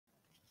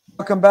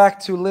Welcome back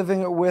to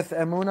Living with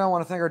Emunah. I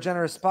want to thank our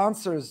generous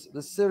sponsors,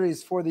 the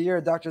series for the year,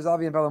 Dr.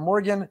 Zavi and Bella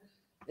Morgan,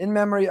 in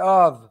memory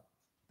of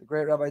the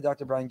great Rabbi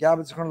Dr. Brian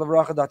Gabbard,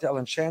 Dr.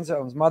 Ellen Shanzer,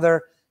 Ellen's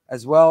mother,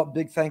 as well.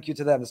 Big thank you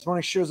to them. This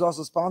morning's shir is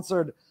also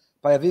sponsored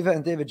by Aviva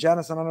and David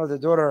Janis in honor of their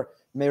daughter,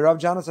 Meir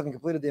Janis, having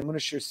completed the Emunah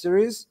shir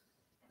series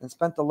and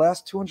spent the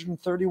last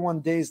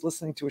 231 days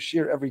listening to a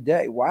shir every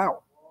day.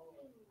 Wow.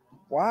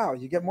 Wow.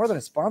 You get more than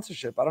a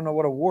sponsorship. I don't know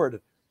what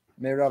award,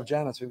 Meir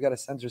Janis. We've got to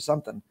send her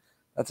something.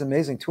 That's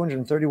amazing.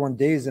 231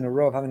 days in a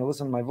row of having to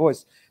listen to my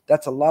voice.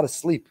 That's a lot of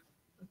sleep.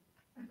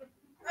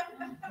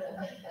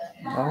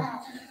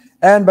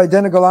 And by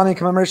Dana Golani, in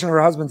commemoration of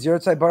her husband's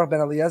Yurtzai, Baruch ben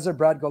Eliezer,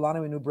 Brad Golani,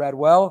 we knew Brad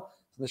well.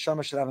 The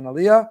Shama should have an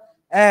Aliyah.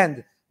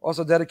 And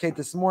also dedicate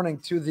this morning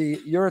to the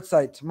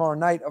Yurtzai tomorrow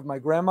night of my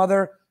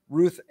grandmother,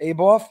 Ruth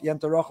Aboff,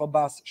 Yentarachel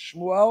Bas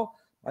Shmuel,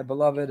 my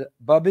beloved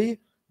Bubby,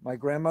 my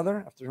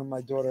grandmother, after whom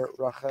my daughter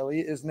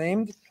Racheli is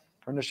named.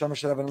 Her neshama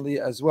should have an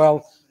aliyah as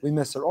well. We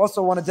miss her.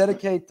 Also want to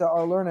dedicate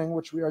our learning,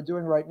 which we are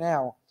doing right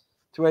now,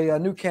 to a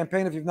new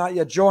campaign. If you've not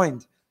yet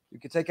joined, you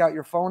can take out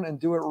your phone and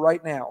do it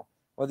right now,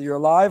 whether you're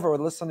live or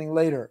listening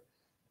later.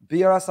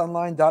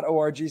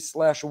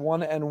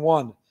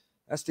 brsonline.org/1and1.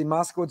 Esti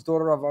Moskowitz,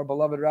 daughter of our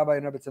beloved Rabbi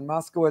and Rebbetzin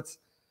Moskowitz,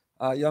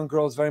 young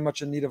girl is very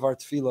much in need of our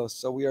tefillos.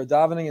 So we are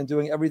davening and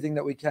doing everything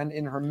that we can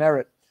in her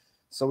merit.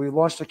 So we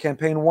launched a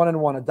campaign,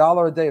 1and1,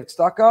 $1 a day of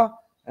tzedakah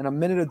and a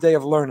minute a day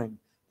of learning.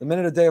 The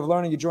minute a day of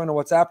learning, you join a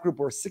WhatsApp group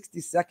where a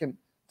 60-second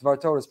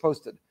Dvar Torah is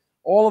posted.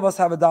 All of us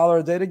have $1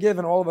 a day to give,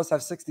 and all of us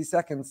have 60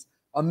 seconds,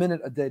 a minute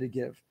a day to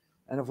give.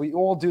 And if we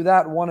all do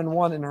that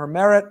 1and1 in her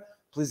merit,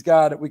 please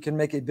God, we can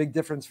make a big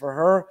difference for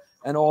her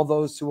and all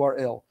those who are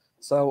ill.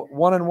 So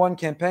 1and1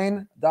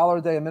 campaign, $1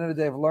 a day, a minute a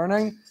day of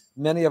learning.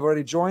 Many have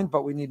already joined,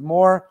 but we need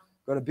more.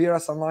 Go to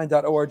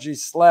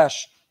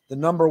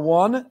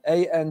brsonline.org/1,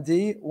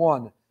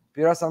 AND1.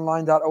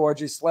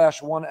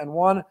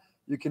 brsonline.org/1and1.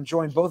 You can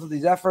join both of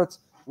these efforts.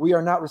 We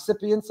are not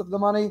recipients of the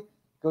money.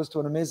 It goes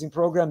to an amazing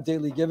program,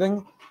 Daily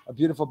Giving, a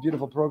beautiful,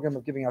 beautiful program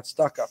of giving out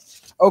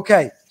tzedakah.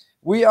 Okay,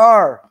 we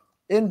are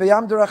in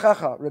Bayam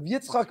Derechecha. Rabbi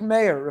Yitzchak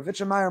Meir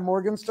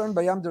Morgenstern,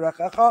 Bayam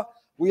Derechecha.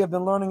 We have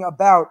been learning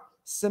about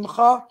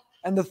Simcha,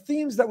 and the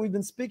themes that we've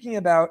been speaking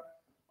about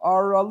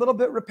are a little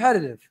bit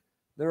repetitive.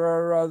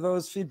 There are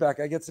those feedback.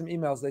 I get some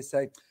emails. They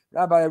say,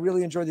 Rabbi, I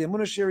really enjoy the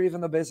Emunah shir,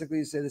 even though basically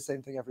you say the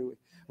same thing every week,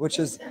 which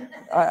is,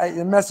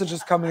 the message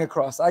is coming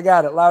across. I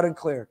got it loud and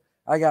clear.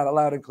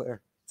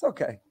 It's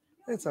okay.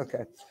 It's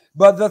okay.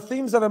 But the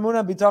themes of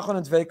Emunah, Bitachon,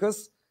 and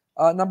Tveikus,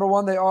 number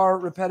one, they are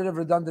repetitive,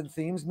 redundant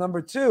themes.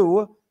 Number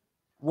two,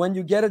 when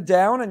you get it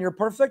down and you're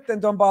perfect, then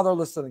don't bother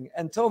listening.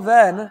 Until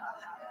then,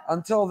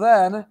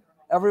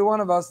 every one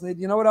of us need,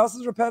 you know what else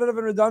is repetitive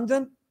and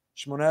redundant?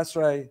 Shmona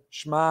Esrei,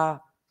 Shema.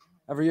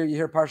 Every year you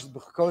hear Parshas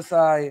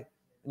B'chakosai, and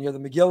you hear the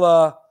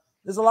Megillah.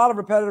 There's a lot of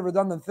repetitive,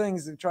 redundant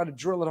things and try to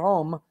drill it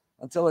home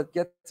until it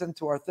gets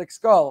into our thick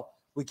skull.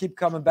 We keep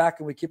coming back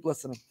and we keep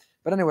listening.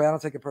 But anyway, I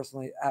don't take it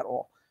personally at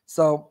all.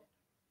 So,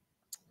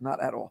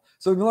 not at all.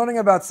 So we've been learning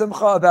about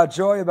simcha, about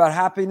joy, about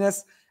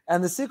happiness.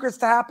 And the secrets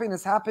to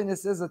happiness.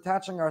 Happiness is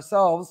attaching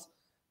ourselves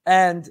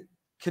and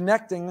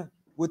connecting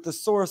with the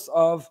source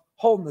of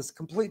wholeness,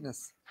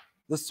 completeness.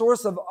 The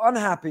source of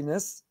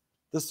unhappiness,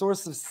 the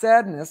source of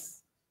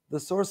sadness, the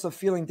source of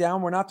feeling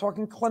down. We're not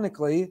talking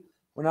clinically.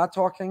 We're not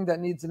talking that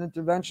needs an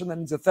intervention, that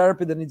needs a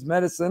therapy, that needs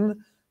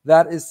medicine.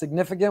 That is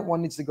significant.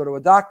 One needs to go to a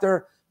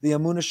doctor. The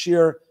Emunah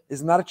shir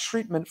is not a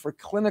treatment for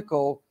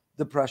clinical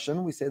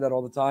depression. We say that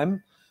all the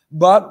time.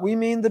 But we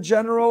mean the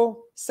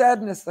general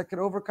sadness that can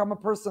overcome a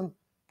person.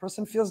 A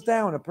person feels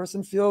down. A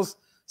person feels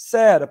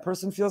sad. A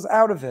person feels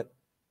out of it.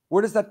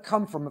 Where does that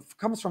come from? It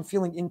comes from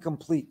feeling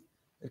incomplete.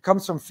 It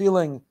comes from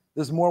feeling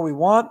there's more we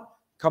want.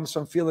 It comes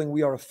from feeling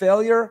we are a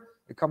failure.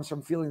 It comes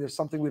from feeling there's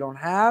something we don't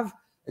have.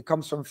 It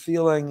comes from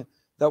feeling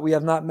that we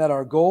have not met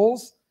our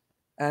goals.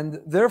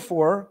 And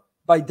therefore,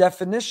 by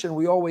definition,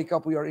 we all wake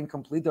up, we are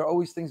incomplete. There are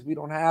always things we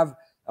don't have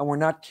and we're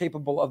not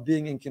capable of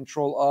being in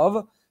control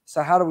of.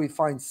 So how do we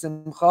find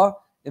simcha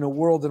in a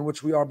world in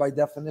which we are by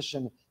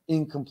definition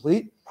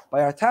incomplete?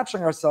 By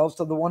attaching ourselves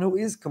to the one who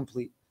is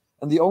complete.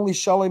 And the only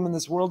shalom in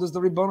this world is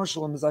the Ribono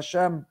Shalom, is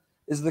Hashem,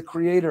 is the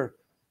creator.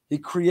 He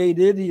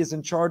created, he is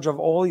in charge of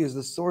all, he is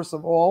the source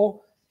of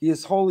all. He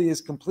is holy, he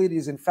is complete, he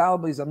is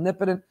infallible, he is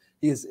omnipotent,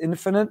 he is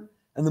infinite.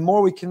 And the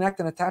more we connect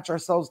and attach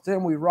ourselves to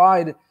him, we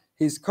ride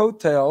his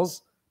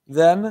coattails,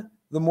 then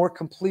the more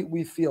complete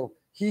we feel.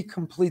 He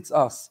completes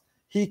us.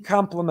 He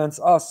complements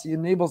us. He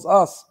enables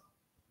us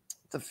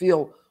to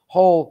feel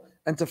whole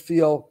and to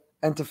feel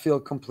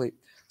complete.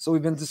 So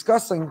we've been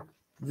discussing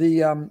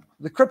the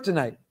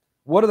kryptonite.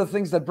 What are the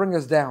things that bring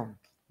us down?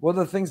 What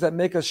are the things that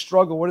make us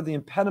struggle? What are the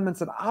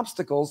impediments and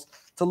obstacles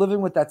to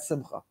living with that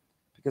simcha?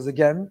 Because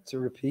again, to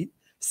repeat,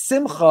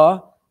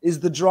 simcha is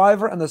the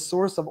driver and the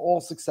source of all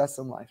success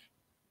in life.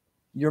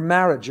 Your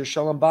marriage, your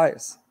shalom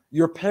bayis,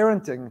 your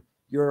parenting,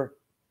 your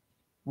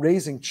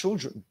raising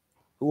children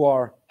who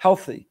are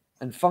healthy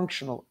and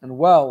functional and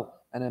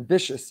well and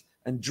ambitious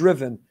and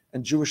driven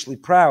and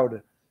Jewishly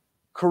proud,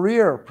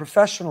 career,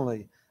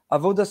 professionally,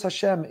 avodas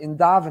Hashem, in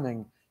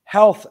davening,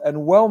 health and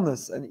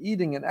wellness and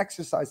eating and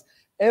exercise,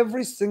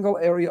 every single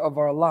area of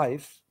our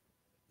life,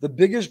 the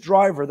biggest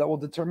driver that will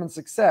determine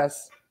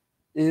success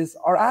is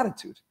our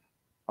attitude.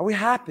 Are we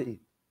happy?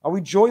 Are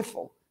we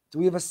joyful? Do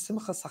we have a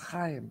simcha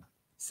sachayim?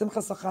 Simcha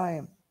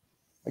sachayim.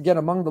 Again,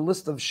 among the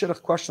list of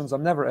shidduch questions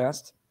I'm never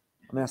asked,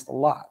 I'm asked a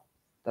lot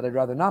that I'd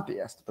rather not be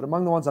asked. But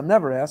among the ones I'm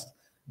never asked,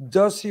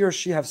 does he or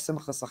she have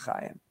simcha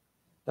sachayim?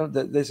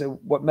 They say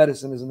what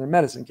medicine is in their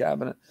medicine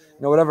cabinet,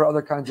 whatever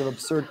other kinds of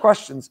absurd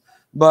questions.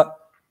 But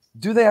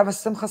do they have a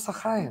simcha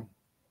sachayim?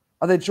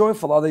 Are they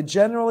joyful? Are they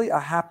generally a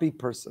happy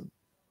person?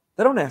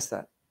 They don't ask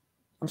that.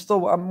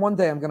 One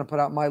day I'm going to put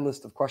out my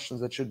list of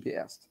questions that should be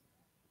asked,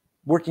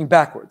 working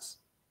backwards.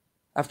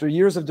 After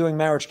years of doing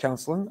marriage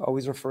counseling,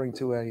 always referring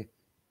to a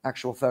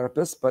actual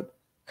therapist, but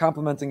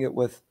complementing it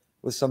with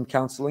some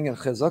counseling and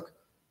chizuk,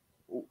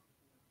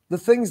 the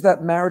things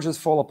that marriages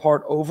fall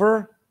apart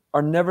over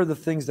are never the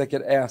things that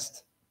get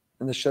asked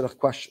in the shidduch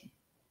question,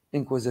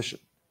 inquisition.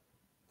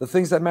 The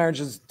things that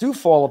marriages do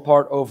fall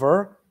apart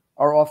over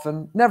are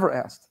often never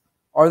asked.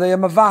 Are they a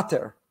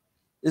mavater?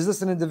 Is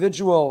this an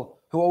individual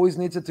who always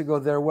needs it to go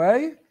their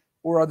way?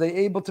 Or are they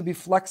able to be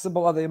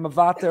flexible? Are they a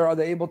mavater? Are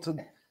they able to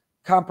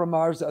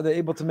compromise? Are they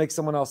able to make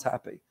someone else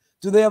happy?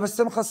 Do they have a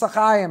simcha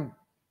sachayim?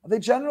 Are they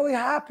generally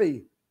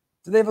happy?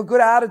 Do they have a good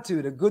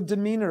attitude, a good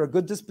demeanor, a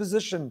good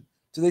disposition?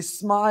 Do they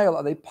smile?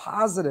 Are they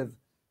positive? Do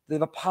they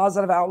have a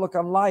positive outlook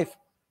on life?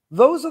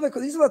 These are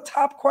the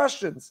top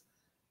questions,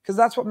 because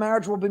that's what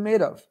marriage will be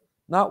made of.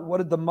 Not what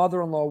did the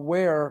mother-in-law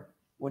wear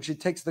when she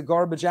takes the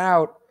garbage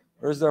out,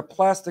 or is there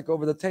plastic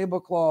over the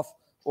tablecloth?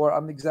 Or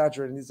I'm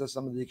exaggerating. These are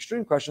some of the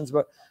extreme questions,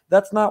 but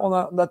that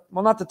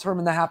will not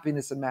determine the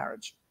happiness in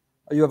marriage.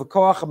 Are you have a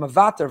koach, a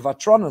mavater,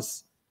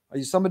 vatronis? Are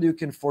you somebody who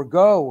can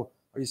forego?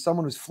 Are you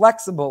someone who's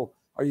flexible?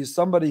 Are you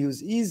somebody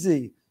who's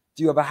easy?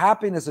 Do you have a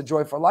happiness, a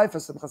joy for life, a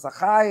simcha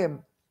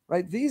sachayim?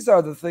 Right? These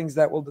are the things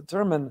that will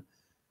determine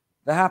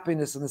the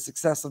happiness and the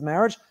success of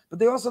marriage, but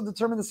they also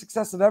determine the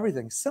success of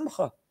everything.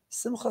 Simcha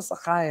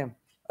sachayim,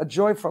 a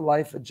joy for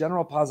life, a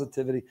general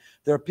positivity.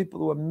 There are people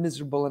who are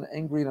miserable and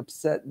angry and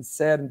upset and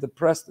sad and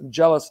depressed and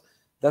jealous.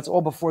 That's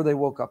all before they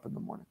woke up in the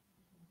morning.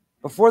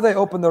 Before they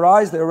open their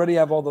eyes, they already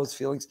have all those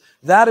feelings.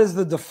 That is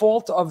the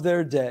default of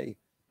their day.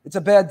 It's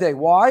a bad day.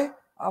 Why?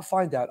 I'll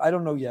find out. I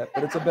don't know yet,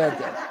 but it's a bad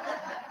day.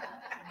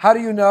 How do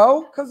you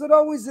know? Because it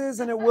always is,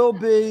 and it will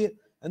be,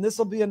 and this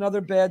will be another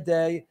bad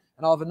day,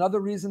 and I'll have another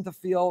reason to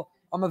feel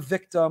I'm a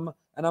victim,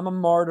 and I'm a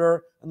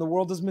martyr, and the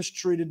world has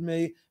mistreated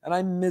me, and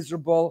I'm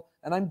miserable,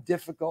 and I'm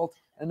difficult,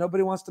 and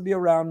nobody wants to be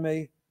around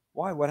me.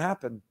 Why? What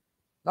happened?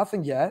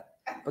 Nothing yet,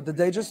 but the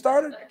day just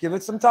started. Give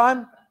it some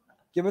time.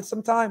 Give it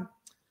some time.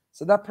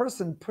 So that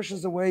person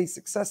pushes away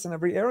success in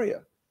every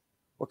area.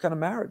 What kind of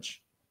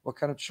marriage? What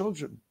kind of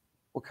children?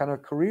 What kind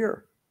of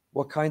career?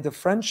 What kind of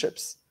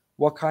friendships?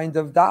 What kind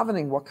of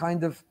davening? What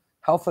kind of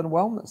health and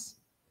wellness?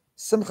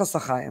 Simcha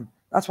sachayim.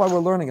 That's why we're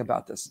learning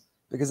about this,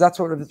 because that's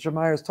what Rabbi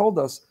Yitzchak has told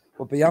us.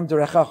 What B'yam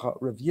Derechacha,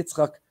 Rabbi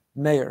Yitzchak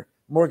Meir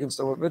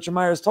Morgenstern, what Rabbi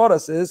Yitzchak has taught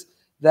us is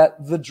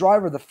that the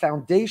driver, the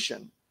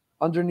foundation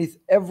underneath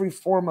every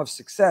form of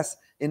success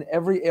in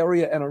every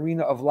area and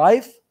arena of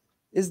life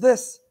is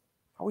this.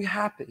 Are we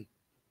happy?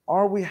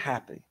 Are we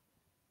happy?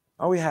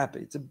 Are we happy?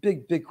 It's a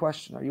big, big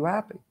question. Are you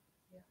happy?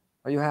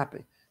 Are you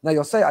happy? Now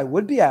you'll say, I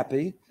would be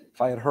happy.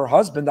 If I had her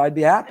husband, I'd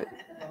be happy.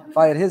 If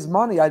I had his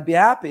money, I'd be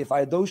happy. If I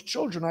had those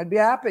children, I'd be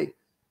happy.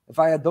 If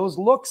I had those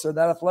looks or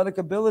that athletic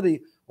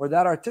ability or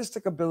that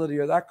artistic ability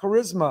or that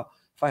charisma,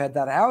 if I had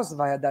that house, if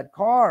I had that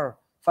car,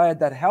 if I had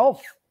that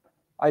health,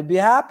 I'd be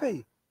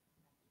happy.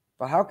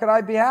 But how could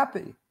I be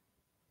happy?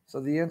 So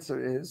the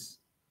answer is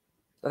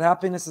that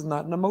happiness is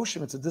not an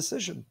emotion, it's a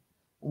decision.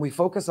 When we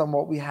focus on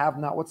what we have,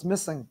 not what's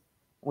missing.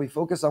 When we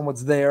focus on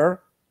what's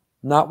there,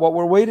 not what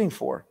we're waiting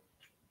for.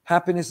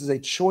 Happiness is a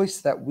choice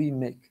that we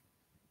make.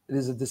 It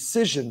is a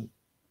decision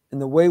in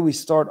the way we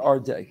start our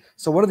day.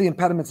 So what are the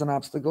impediments and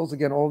obstacles?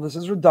 Again, all of this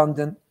is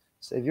redundant.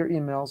 Save your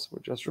emails.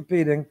 We're just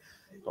repeating.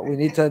 But it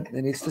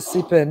needs to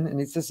seep in. It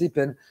needs to seep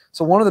in.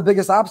 So one of the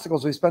biggest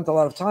obstacles we spent a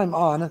lot of time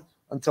on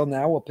until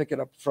now, we'll pick it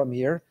up from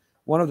here.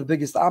 One of the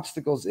biggest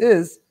obstacles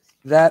is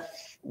that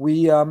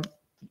we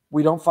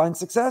don't find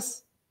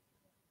success.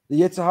 The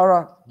Yetzer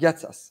Hara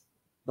gets us.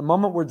 The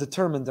moment we're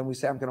determined and we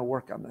say, I'm going to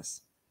work on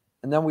this,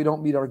 and then we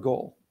don't meet our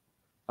goal,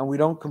 and we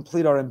don't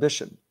complete our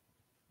ambition,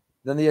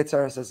 then the Yetzer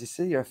Hara says, you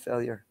see, you're a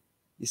failure.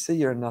 You see,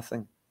 you're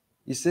nothing.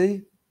 You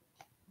see,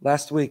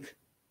 last week,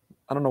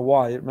 I don't know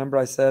why. Remember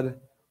I said,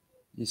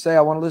 you say,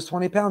 I want to lose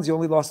 20 pounds. You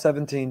only lost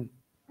 17.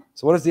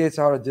 So what does the Yetzer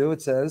Hara do?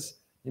 It says,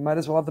 you might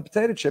as well have the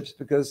potato chips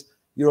because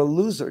you're a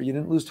loser. You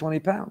didn't lose 20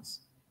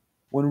 pounds.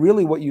 When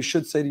really what you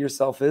should say to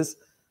yourself is,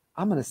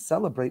 I'm going to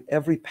celebrate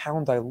every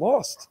pound I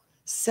lost.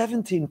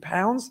 17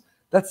 pounds?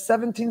 That's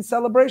 17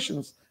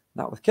 celebrations.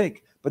 Not with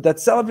cake, but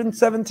that's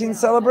 17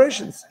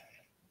 celebrations.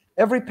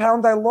 Every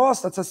pound I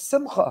lost, that's a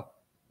simcha.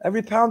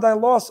 Every pound I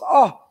lost,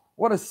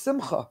 what a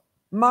simcha.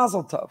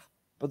 Mazel tov.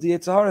 But the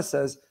Yetzer Hara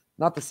says,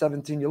 not the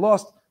 17 you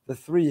lost, the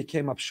 3 you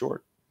came up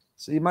short.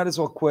 So you might as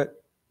well quit.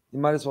 You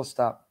might as well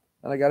stop.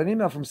 And I got an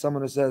email from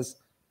someone who says,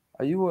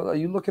 are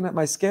you looking at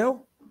my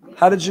scale?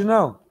 How did you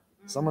know?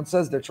 Someone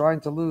says they're trying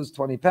to lose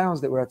 20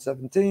 pounds. They were at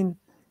 17.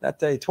 That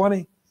day,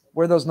 20.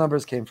 Where those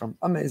numbers came from.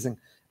 Amazing.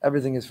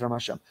 Everything is from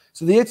Hashem.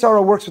 So the Yetzer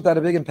Hara works without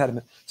a big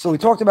impediment. So we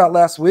talked about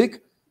last week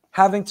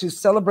having to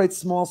celebrate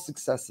small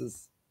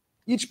successes.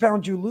 Each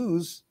pound you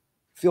lose,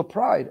 feel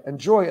pride and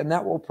joy, and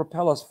that will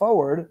propel us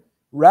forward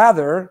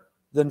rather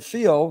than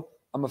feel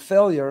I'm a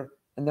failure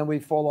and then we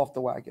fall off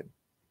the wagon.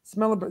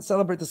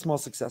 Celebrate the small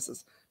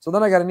successes. So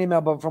then I got an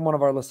email from one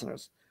of our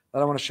listeners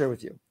that I want to share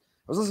with you.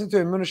 I was listening to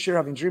Emunah share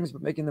having dreams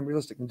but making them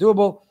realistic and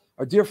doable.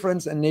 Our dear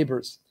friends and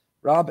neighbors,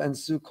 Rob and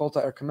Sue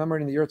Kolta, are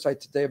commemorating the yurtzeit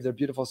today of their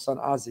beautiful son,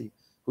 Ozzy,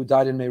 who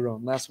died in Meir.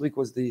 Last week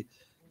was the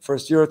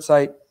first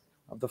yurtzeit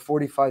of the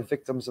 45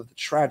 victims of the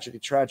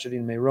tragedy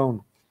in Meir.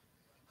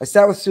 I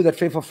sat with Sue that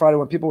fateful Friday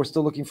when people were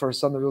still looking for her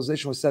son. The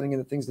realization was setting in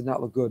that things did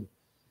not look good.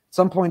 At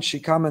some point,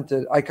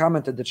 I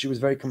commented that she was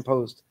very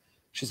composed.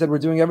 She said, we're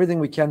doing everything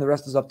we can. The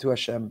rest is up to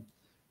Hashem.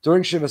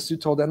 During Shiva, Sue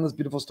told endless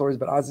beautiful stories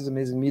about Ozzy's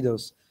amazing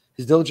midos,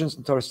 his diligence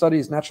in Torah study,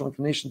 his natural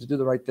inclination to do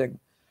the right thing.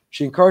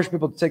 She encouraged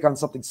people to take on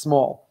something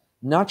small,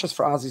 not just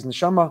for Ozzy's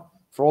neshama,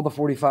 for all the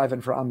 45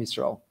 and for Am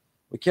Yisrael.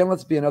 We can't let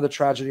this be another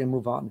tragedy and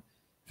move on.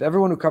 If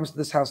everyone who comes to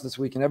this house this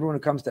week and everyone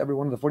who comes to every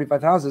one of the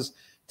 45 houses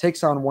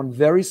takes on one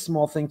very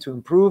small thing to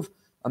improve,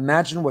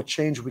 imagine what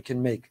change we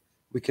can make.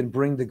 We can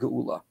bring the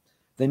Geula.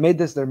 They made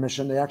this their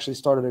mission. They actually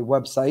started a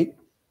website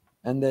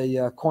and they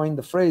coined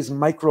the phrase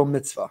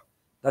MicroMitzvah.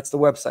 That's the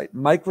website,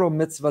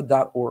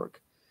 MicroMitzvah.org.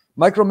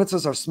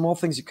 MicroMitzvahs are small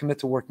things you commit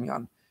to working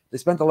on. They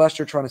spent the last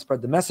year trying to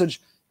spread the message.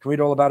 You can read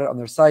all about it on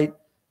their site,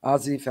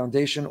 Ozzy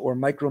Foundation or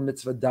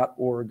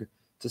MicroMitzvah.org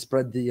to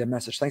spread the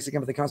message. Thanks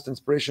again for the constant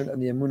inspiration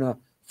and the Emunah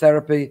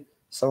therapy.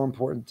 So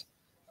important.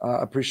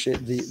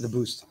 Appreciate the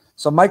boost.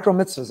 So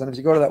MicroMitzvahs, and if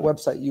you go to that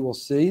website, you will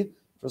see,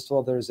 first of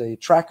all, there's a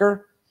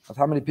tracker of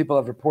how many people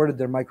have reported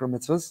their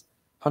MicroMitzvahs.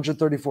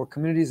 134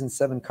 communities in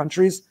 7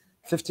 countries.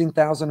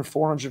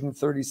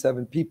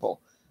 15,437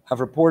 people have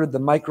reported the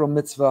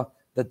MicroMitzvah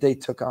that they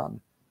took on.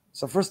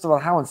 So first of all,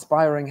 how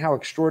inspiring, how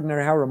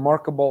extraordinary, how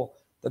remarkable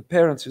that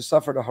parents who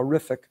suffered a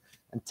horrific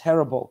and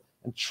terrible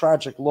and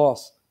tragic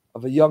loss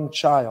of a young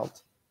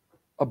child,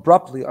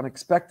 abruptly,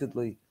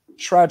 unexpectedly,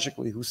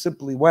 tragically, who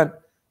simply went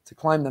to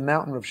climb the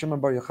mountain of Shimon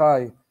Bar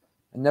Yochai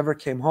and never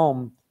came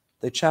home,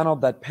 they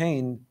channeled that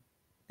pain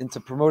into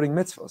promoting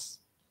mitzvahs.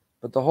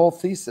 But the whole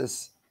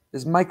thesis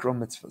is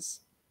micro-mitzvahs.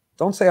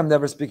 Don't say I'm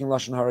never speaking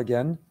Lashon Hara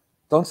again.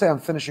 Don't say I'm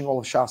finishing all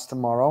of Shas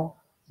tomorrow.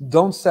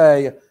 Don't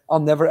say I'll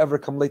never ever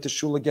come late to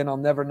shul again. I'll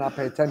never not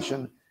pay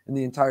attention in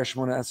the entire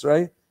Shemona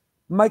Esrei.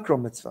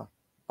 Micro-mitzvah.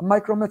 A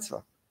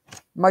micro-mitzvah.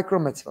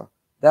 Micro-mitzvah.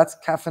 That's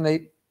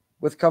caffeinate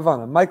with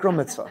kavana.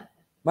 Micro-mitzvah.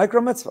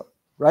 Micro-mitzvah,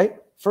 right?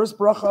 First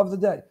bracha of the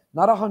day.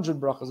 Not 100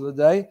 brachas of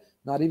the day.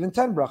 Not even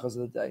 10 brachas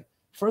of the day.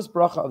 First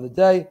bracha of the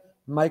day,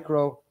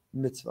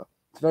 micro-mitzvah.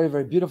 It's very,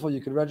 very beautiful.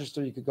 You could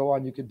register. You could go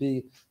on. You could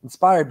be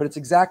inspired. But it's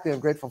exactly, I'm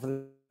grateful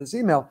for this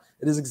email.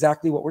 It is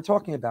exactly what we're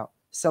talking about.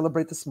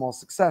 Celebrate the small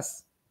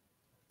success.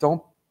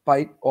 Don't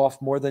bite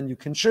off more than you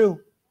can chew.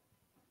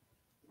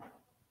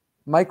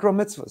 Micro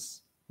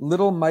mitzvahs,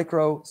 little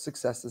micro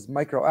successes,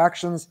 micro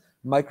actions,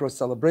 micro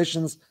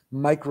celebrations,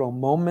 micro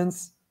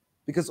moments,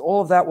 because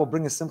all of that will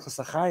bring a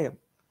simchas achayim.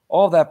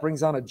 All of that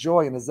brings on a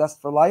joy and a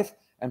zest for life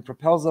and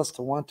propels us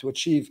to want to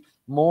achieve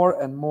more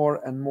and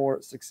more and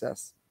more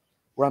success.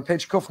 We're on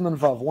page Kuf Nun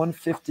Vav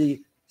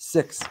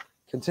 156,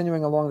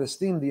 continuing along this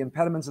theme, the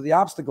impediments of the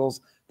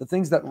obstacles, the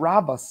things that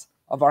rob us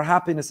of our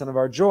happiness and of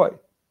our joy.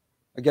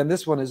 Again,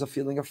 this one is a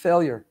feeling of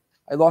failure.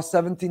 I lost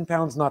 17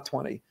 pounds, not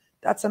 20.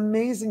 That's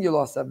amazing you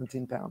lost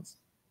 17 pounds.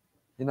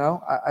 You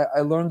know,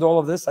 I learned all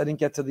of this. I didn't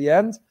get to the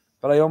end,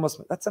 but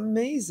that's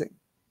amazing.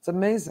 It's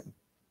amazing.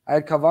 I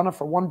had kavana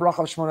for one bracha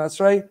of Shemona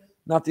Esrei,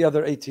 not the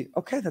other 18.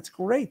 Okay, that's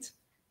great.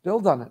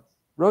 Build on it.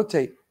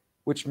 Rotate.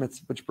 Which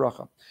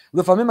bracha?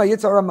 L'famim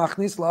ha'yetzer hara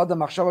machnis la'adam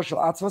machshava shel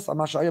atzvas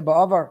ama shaya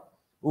ba'avar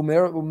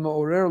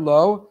u'me'orer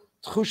lo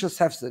tchushas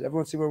hefsed.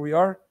 Everyone see where we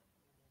are?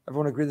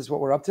 Everyone agree this is what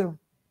we're up to?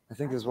 I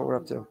think this is what we're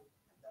up to.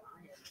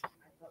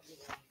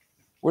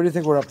 Where do you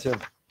think we're up to?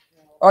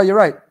 Oh, you're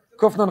right.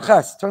 Kuf Nun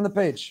Ches. Turn the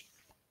page.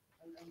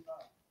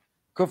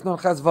 Kuf Nun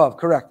Ches Vav.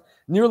 Correct.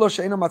 Nir lo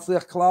she'eno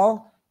matzliach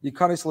klal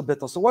yikanis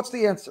lebittel. So what's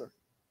the answer?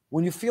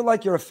 When you feel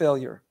like you're a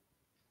failure,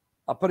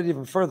 I'll put it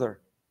even further.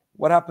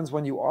 What happens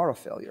when you are a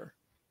failure?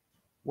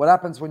 What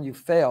happens when you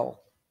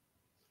fail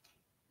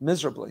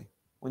miserably?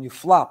 When you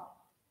flop?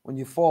 When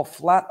you fall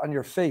flat on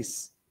your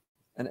face?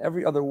 And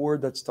every other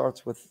word that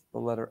starts with the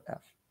letter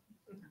F.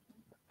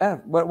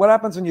 F. What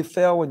happens when you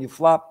fail, when you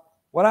flop?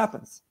 What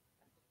happens?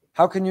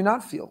 How can you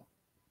not feel?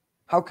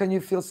 How can you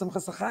feel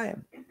simchas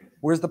achayim?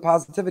 Where's the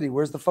positivity?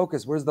 Where's the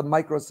focus? Where's the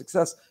micro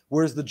success?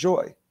 Where's the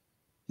joy?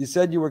 You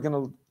said you were going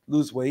to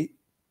lose weight,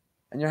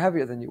 and you're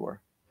heavier than you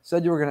were. You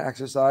said you were going to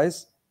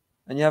exercise,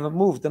 and you haven't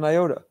moved an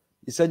iota.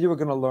 You said you were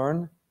going to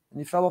learn, and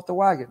you fell off the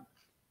wagon.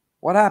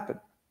 What happened?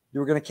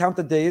 You were going to count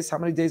the days, how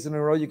many days in a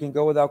row you can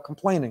go without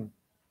complaining.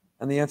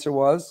 And the answer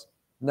was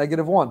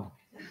 -1.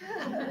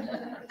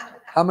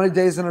 How many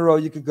days in a row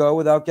you could go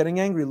without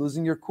getting angry,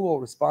 losing your cool,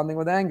 responding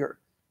with anger?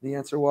 The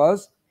answer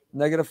was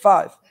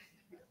 -5.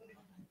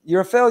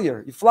 You're a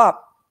failure. You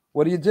flop.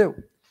 What do you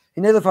do?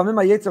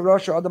 Yitzhahara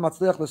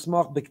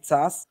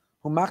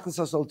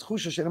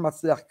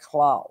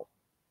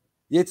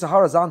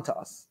is onto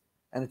us,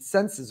 and it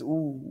senses,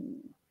 ooh,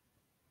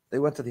 they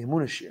went to the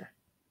Emunah shir.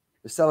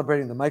 They're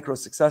celebrating the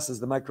MicroSuccesses,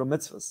 the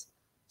MicroMitzvahs.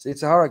 So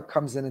Yitzhahara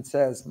comes in and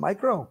says,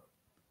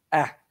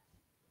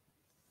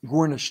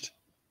 garnished,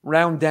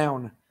 round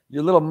down.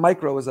 Your little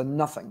micro is a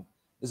nothing,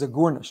 is a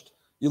garnished.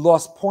 You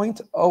lost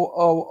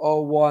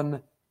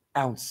 0.0001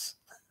 ounce.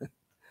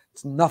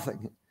 It's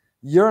nothing.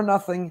 You're a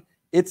nothing.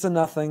 It's a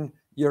nothing.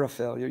 You're a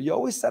failure. You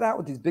always set out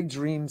with these big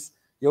dreams.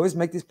 You always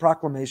make these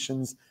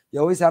proclamations. You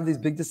always have these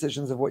big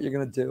decisions of what you're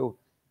going to do.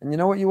 And you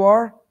know what you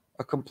are?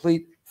 A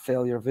complete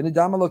failure. And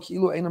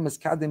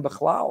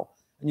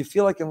you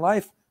feel like in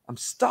life, I'm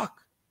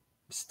stuck.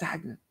 I'm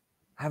stagnant.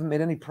 I haven't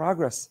made any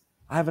progress.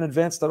 I haven't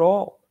advanced at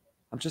all.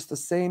 I'm just the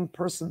same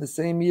person, the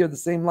same year, the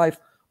same life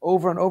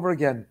over and over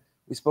again.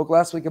 We spoke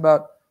last week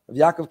about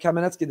Yaakov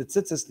Kamenetsky, the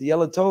tzitzis, the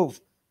Yelad Tov,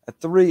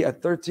 at 3,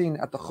 at 13,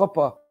 at the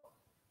chuppah.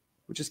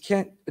 We just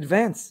can't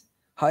advance.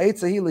 The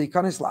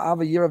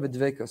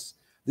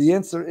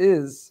answer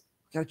is,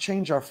 you got to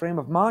change our frame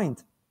of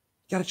mind.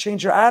 You got to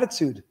change your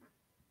attitude.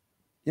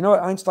 You know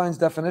what Einstein's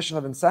definition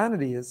of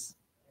insanity is?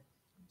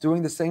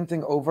 Doing the same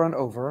thing over and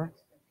over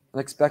and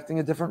expecting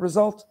a different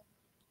result.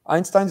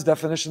 Einstein's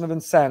definition of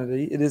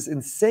insanity, it is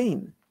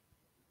insane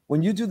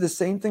when you do the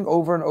same thing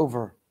over and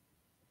over,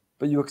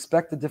 but you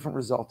expect a different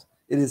result.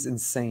 It is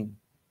insane.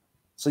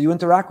 So you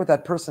interact with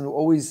that person who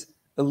always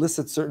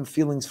elicits certain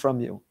feelings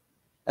from you.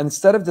 And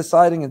instead of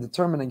deciding and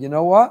determining, you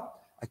know what?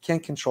 I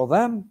can't control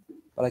them,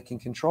 but I can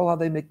control how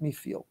they make me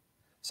feel.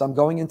 So I'm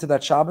going into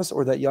that Shabbos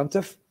or that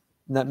Yontif,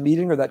 in that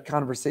meeting or that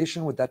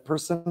conversation with that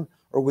person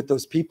or with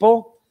those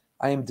people,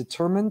 I am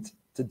determined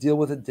to deal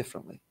with it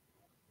differently.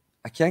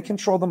 I can't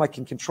control them. I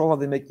can control how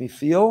they make me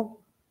feel.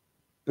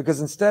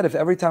 Because instead, if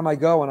every time I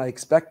go and I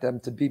expect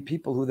them to be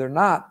people who they're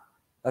not,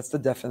 that's the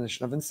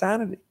definition of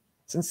insanity.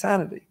 It's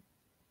insanity.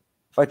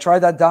 If I try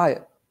that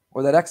diet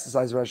or that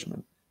exercise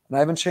regimen and I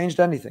haven't changed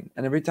anything,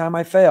 and every time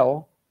I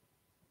fail,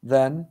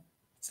 then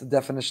it's the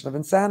definition of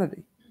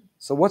insanity.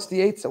 So what's the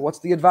Eitzah? What's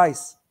the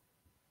advice?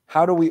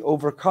 How do we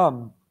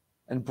overcome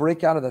and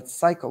break out of that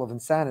cycle of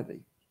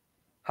insanity?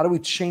 How do we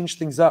change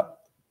things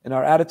up in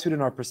our attitude,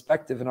 in our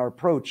perspective, in our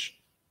approach,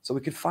 so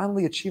we can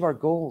finally achieve our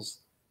goals,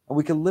 and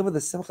we can live with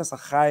the simchas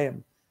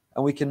achayim,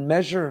 and we can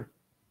measure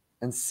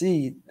and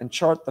see and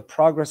chart the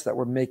progress that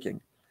we're making?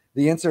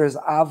 The answer is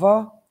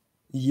ava,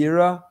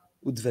 yira,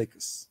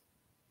 udvekus.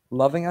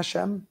 Loving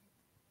Hashem,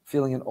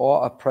 feeling in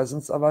awe, a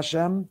presence of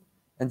Hashem,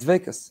 and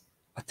dvekus,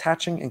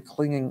 attaching and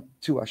clinging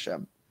to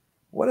Hashem.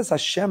 What does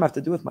Hashem have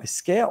to do with my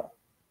scale?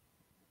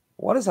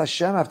 What does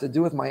Hashem have to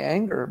do with my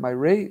anger, my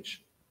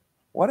rage?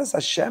 What does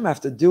Hashem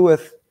have to do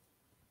with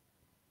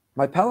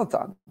my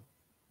Peloton,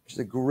 which is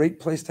a great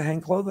place to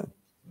hang clothing?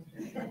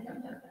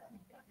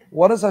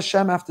 What does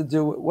Hashem have to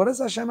do? What does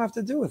Hashem have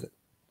to do with it?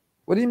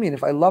 What do you mean?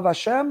 If I love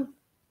Hashem,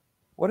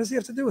 what does He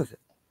have to do with it?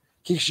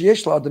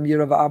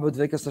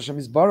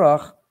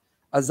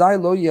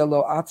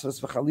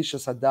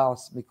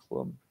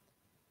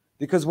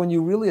 Because when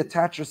you really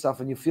attach yourself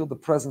and you feel the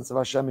presence of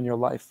Hashem in your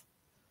life,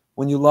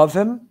 when you love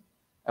Him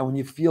and when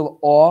you feel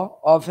awe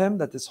of Him,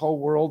 that this whole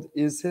world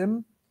is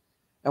Him,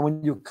 and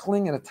when you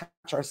cling and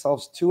attach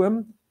ourselves to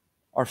Him,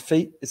 our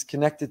fate is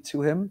connected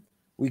to Him,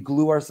 we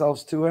glue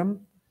ourselves to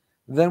Him,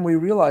 then we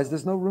realize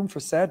there's no room for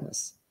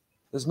sadness.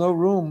 There's no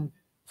room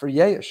for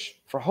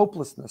yesh, for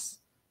hopelessness,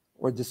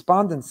 or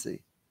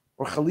despondency,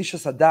 or chalisha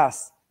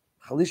sadas.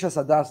 Chalisha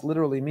sadas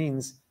literally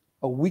means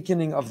a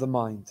weakening of the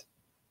mind.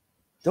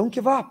 Don't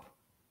give up.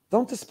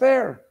 Don't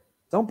despair.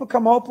 Don't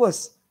become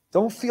hopeless.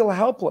 Don't feel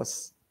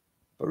helpless.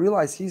 But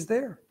realize He's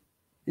there.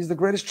 He's the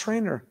greatest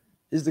trainer.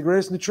 He's the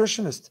greatest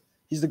nutritionist.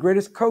 He's the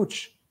greatest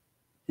coach.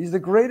 He's the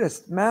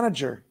greatest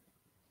manager.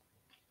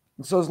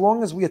 And so as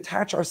long as we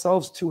attach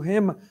ourselves to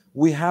Him,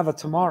 we have a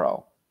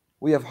tomorrow.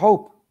 We have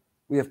hope.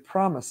 We have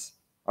promise.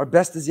 Our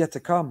best is yet to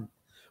come.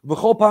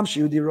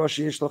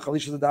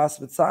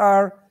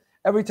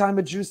 Every time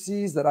a Jew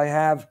sees that I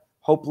have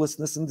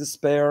hopelessness and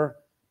despair,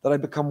 that I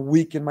become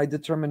weak in my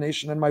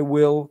determination and my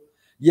will,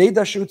 the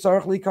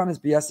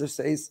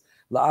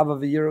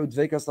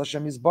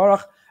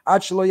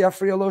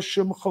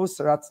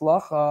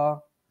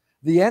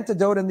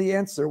antidote and the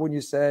answer when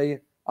you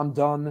say, I'm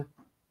done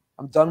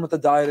with the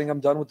dieting, I'm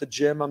done with the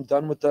gym, I'm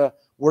done with the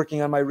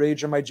working on my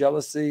rage or my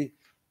jealousy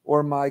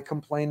or my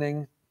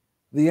complaining,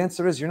 the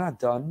answer is you're not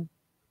done.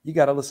 You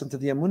got to listen to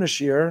the Emunah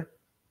shir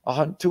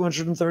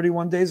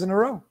 231 days in a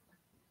row.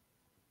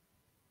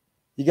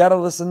 You got to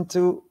listen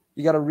to,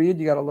 you got to read,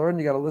 you got to learn,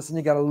 you got to listen,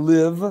 you got to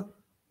live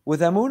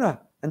with Emunah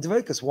and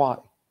Dvekas. Why?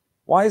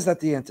 Why is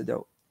that the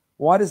antidote?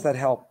 Why does that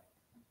help?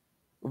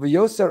 The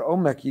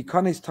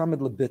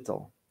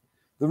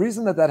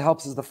reason that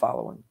helps is the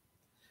following.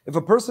 If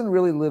a person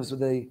really lives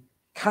with a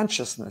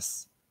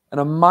consciousness and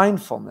a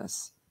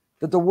mindfulness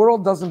that the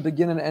world doesn't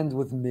begin and end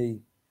with me,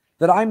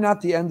 that I'm not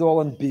the end all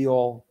and be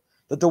all,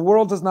 that the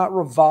world does not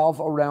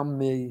revolve around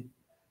me,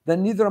 that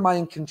neither am I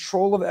in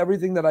control of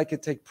everything that I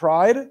could take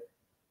pride,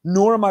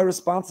 nor am I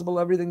responsible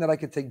for everything that I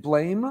could take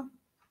blame,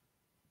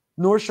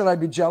 nor should I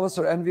be jealous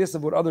or envious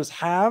of what others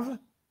have,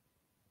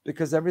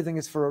 because everything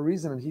is for a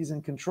reason and he's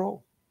in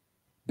control.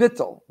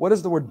 Bittul. What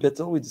is the word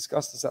bittul? We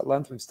discussed this at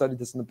length. We've studied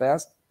this in the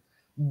past.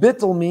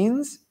 Bittul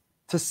means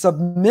to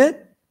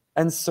submit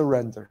and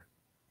surrender.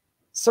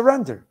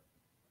 Surrender.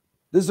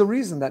 There's a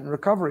reason that in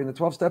recovery, in the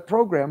 12-step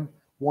program,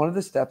 one of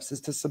the steps is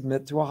to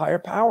submit to a higher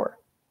power.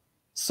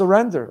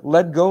 Surrender.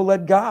 Let go,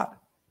 let God.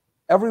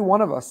 Every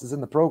one of us is in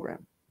the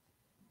program.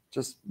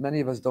 Just many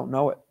of us don't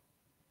know it.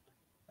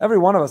 Every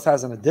one of us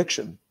has an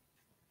addiction.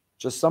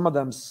 Just some of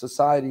them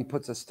society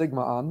puts a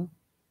stigma on,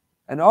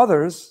 and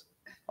others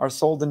are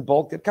sold in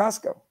bulk at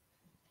Costco.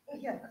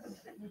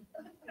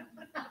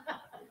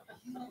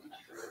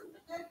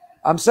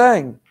 I'm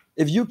saying,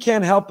 if you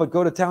can't help but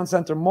go to Town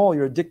Center Mall,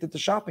 you're addicted to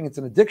shopping, it's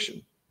an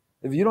addiction.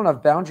 If you don't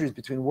have boundaries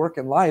between work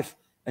and life,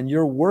 and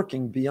you're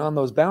working beyond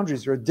those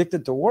boundaries, you're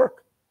addicted to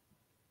work.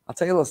 I'll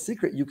tell you a little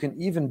secret. You can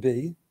even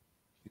be,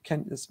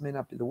 this may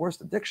not be the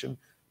worst addiction,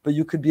 but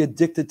you could be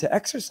addicted to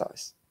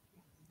exercise.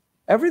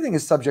 Everything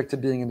is subject to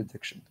being an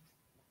addiction.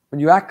 When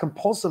you act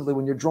compulsively,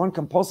 when you're drawn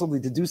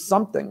compulsively to do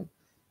something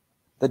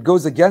that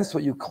goes against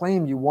what you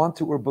claim you want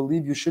to or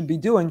believe you should be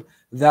doing,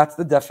 that's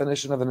the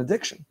definition of an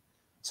addiction.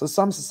 So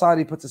some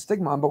society puts a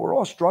stigma on, but we're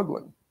all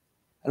struggling.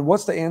 And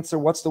what's the answer?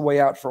 What's the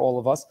way out for all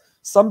of us?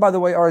 Some, by the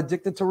way, are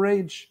addicted to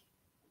rage,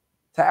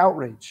 to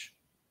outrage.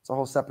 It's a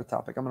whole separate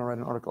topic. I'm going to write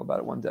an article about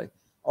it one day.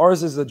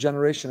 Ours is a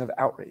generation of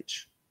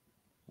outrage.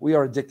 We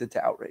are addicted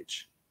to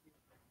outrage.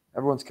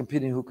 Everyone's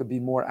competing who could be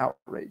more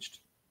outraged,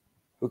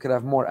 who could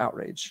have more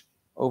outrage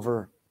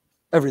over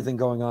everything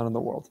going on in the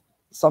world.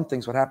 Some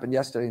things, what happened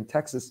yesterday in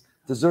Texas,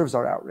 deserves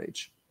our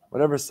outrage.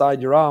 Whatever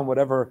side you're on,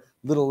 whatever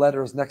little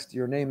letters next to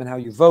your name and how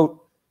you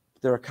vote,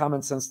 there are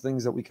common sense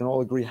things that we can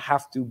all agree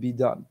have to be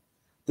done.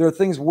 There are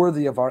things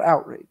worthy of our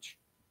outrage,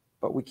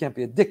 but we can't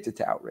be addicted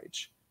to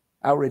outrage.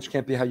 Outrage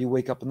can't be how you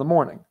wake up in the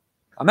morning.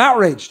 I'm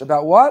outraged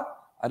about what?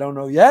 I don't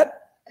know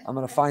yet. I'm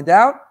going to find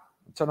out.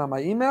 Turn on my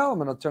email. I'm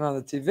going to turn on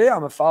the TV. I'm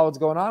going to follow what's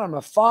going on. I'm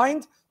going to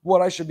find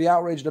what I should be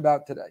outraged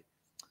about today.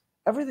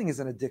 Everything is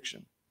an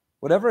addiction.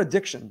 Whatever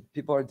addiction,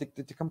 people are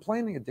addicted to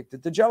complaining,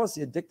 addicted to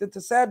jealousy, addicted to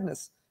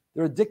sadness.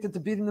 They're addicted to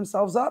beating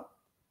themselves up.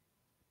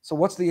 So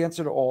what's the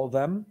answer to all of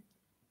them?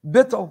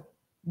 Bittul.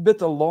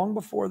 Bittul. Long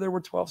before there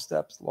were 12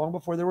 steps, long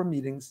before there were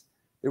meetings,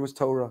 there was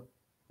Torah.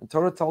 And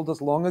Torah told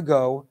us long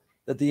ago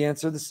that the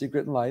answer, the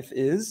secret in life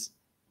is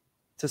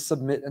to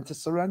submit and to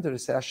surrender. To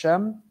say,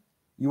 Hashem,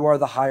 you are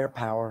the higher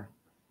power.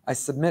 I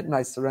submit and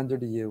I surrender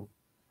to you.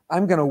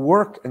 I'm going to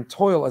work and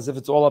toil as if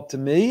it's all up to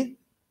me,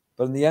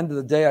 but in the end of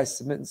the day, I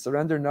submit and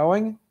surrender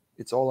knowing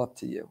it's all up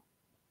to you.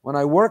 When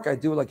I work, I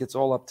do it like it's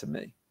all up to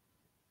me.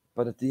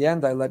 But at the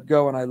end, I let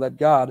go and I let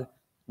God,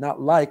 not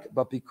like,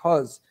 but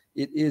because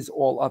it is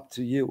all up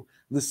to you.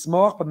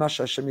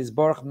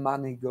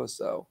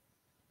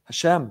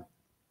 Hashem,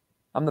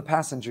 I'm the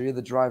passenger, you're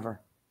the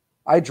driver.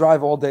 I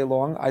drive all day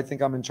long. I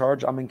think I'm in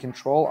charge. I'm in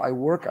control. I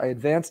work. I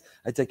advance.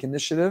 I take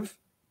initiative.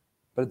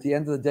 But at the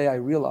end of the day, I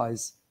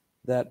realize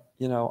that,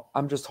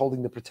 I'm just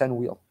holding the pretend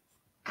wheel.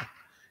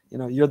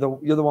 You're the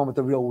one with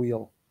the real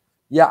wheel.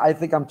 Yeah, I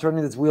think I'm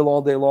turning this wheel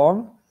all day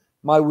long.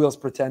 My wheel's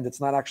pretend. It's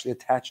not actually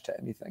attached to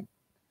anything.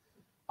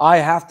 I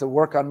have to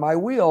work on my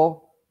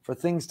wheel for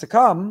things to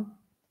come.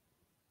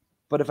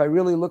 But if I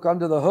really look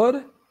under the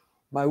hood,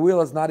 my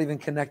wheel is not even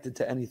connected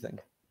to anything.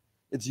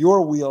 It's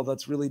your wheel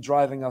that's really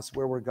driving us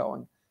where we're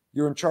going.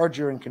 You're in charge.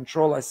 You're in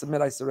control. I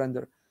submit. I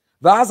surrender.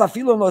 Now,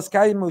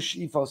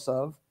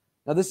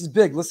 this is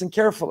big. Listen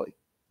carefully.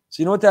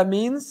 So you know what that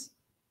means?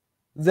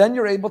 Then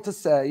you're able to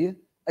say,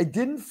 I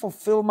didn't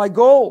fulfill my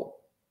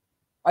goal.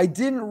 I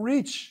didn't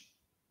reach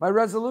my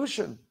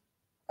resolution.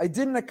 I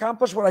didn't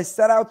accomplish what I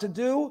set out to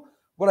do,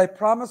 what I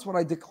promised, what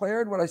I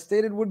declared, what I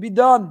stated would be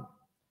done.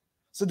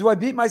 So do I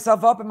beat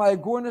myself up? Am I a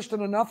gornished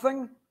and a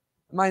nothing?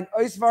 Am I an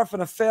oisvarf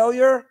and a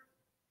failure?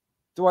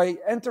 Do I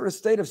enter a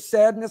state of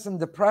sadness and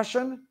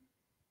depression?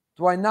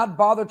 Do I not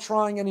bother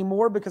trying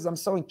anymore because I'm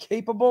so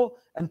incapable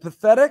and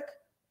pathetic?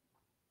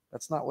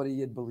 That's not what a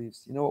Yid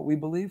believes. You know what we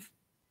believe?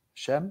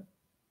 Hashem,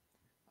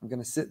 I'm going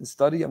to sit and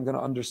study. I'm going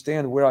to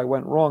understand where I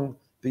went wrong.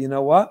 But you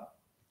know what?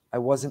 I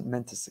wasn't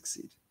meant to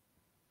succeed.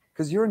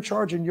 Because you're in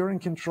charge and you're in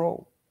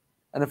control.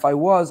 And if I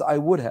was, I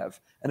would have.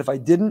 And if I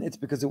didn't, it's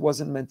because it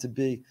wasn't meant to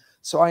be.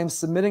 So I am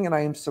submitting and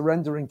I am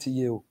surrendering to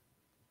you.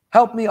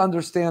 Help me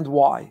understand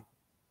why.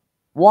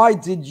 Why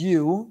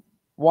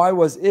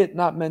was it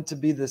not meant to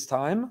be this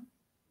time?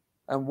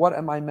 And what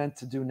am I meant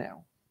to do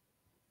now?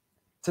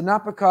 To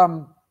not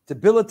become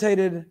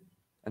debilitated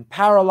and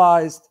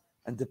paralyzed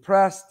and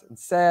depressed and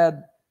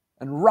sad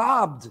and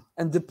robbed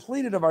and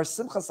depleted of our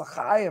simchas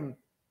achayim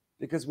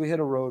because we hit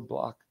a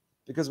roadblock,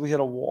 because we hit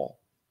a wall.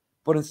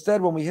 But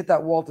instead, when we hit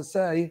that wall, to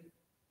say,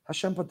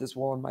 Hashem put this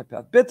wall in my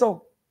path.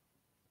 Bittul,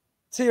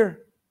 it's here.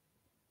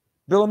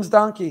 Bilam's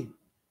donkey,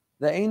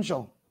 the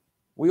angel.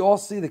 We all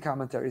see the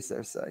commentaries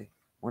there say.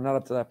 We're not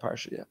up to that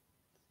parsha yet.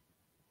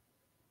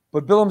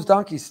 But Bilam's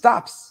donkey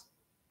stops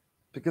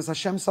because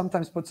Hashem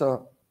sometimes puts an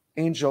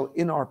angel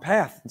in our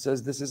path and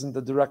says, this isn't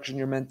the direction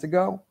you're meant to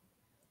go.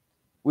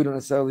 We don't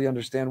necessarily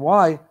understand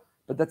why,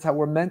 but that's how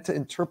we're meant to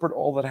interpret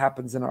all that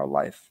happens in our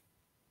life.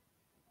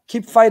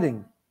 Keep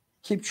fighting.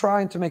 Keep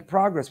trying to make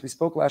progress. We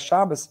spoke last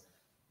Shabbos,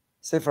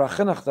 Sefer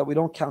HaChinuch, that we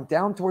don't count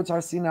down towards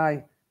Har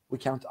Sinai, we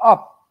count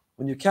up.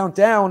 When you count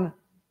down,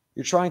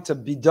 you're trying to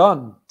be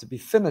done, to be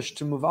finished,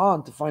 to move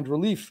on, to find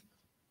relief.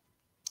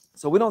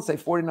 So we don't say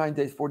 49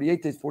 days,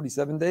 48 days,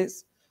 47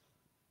 days.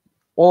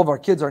 All of our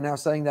kids are now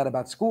saying that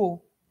about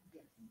school.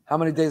 How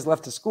many days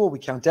left to school? We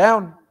count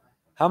down.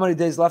 How many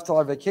days left till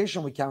our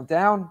vacation? We count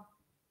down.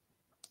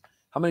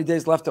 How many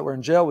days left that we're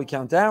in jail? We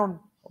count down.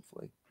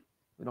 Hopefully,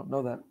 we don't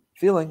know that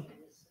feeling,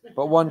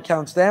 but one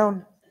counts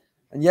down.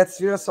 And yet,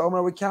 Sfiras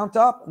HaOmer, we count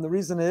up. And the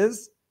reason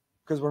is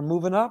because we're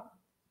moving up,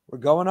 we're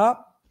going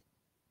up,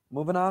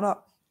 moving on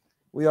up.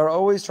 We are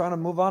always trying to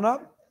move on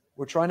up.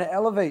 We're trying to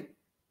elevate.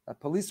 That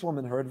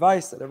policewoman, her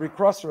advice at every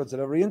crossroads, at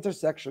every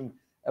intersection,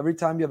 every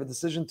time you have a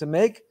decision to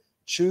make,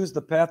 choose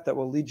the path that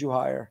will lead you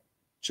higher.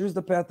 Choose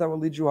the path that will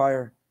lead you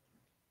higher.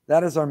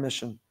 That is our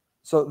mission.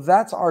 So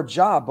that's our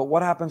job. But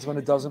what happens when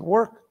it doesn't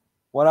work?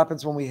 What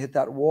happens when we hit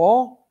that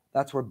wall?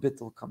 That's where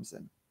bittul comes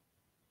in.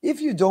 If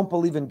you don't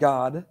believe in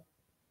God,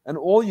 and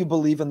all you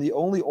believe and the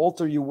only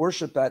altar you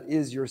worship at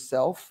is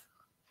yourself,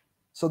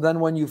 so then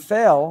when you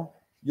fail,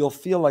 you'll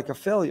feel like a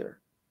failure.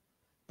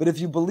 But if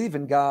you believe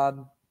in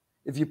God,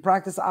 if you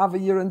practice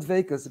Avayir and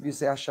Dveikus, if you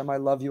say, Hashem, I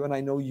love you and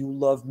I know you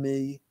love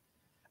me,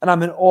 and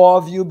I'm in awe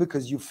of you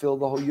because you fill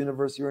the whole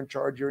universe, you're in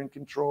charge, you're in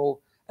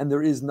control, and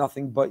there is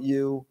nothing but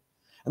you.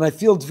 And I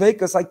feel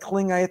Dveikus, I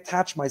cling, I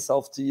attach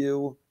myself to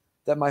you,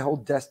 that my whole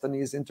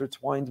destiny is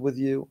intertwined with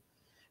you.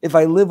 If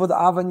I live with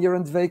Avayir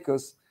and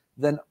Dveikus,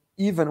 then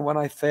even when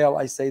I fail,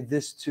 I say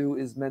this too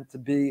is meant to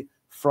be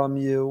from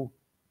you.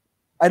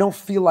 I don't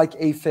feel like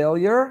a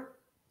failure.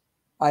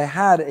 I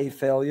had a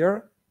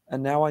failure.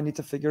 And now I need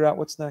to figure out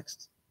what's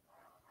next.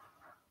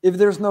 If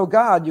there's no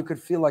God, you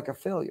could feel like a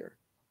failure.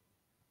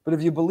 But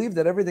if you believe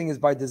that everything is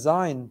by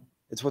design,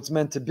 it's what's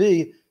meant to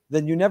be,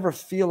 then you never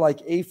feel like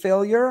a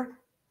failure.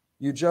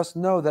 You just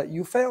know that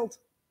you failed.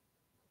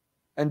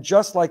 And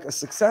just like a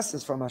success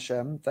is from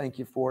Hashem, thank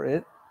you for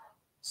it,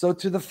 so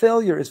to the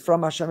failure is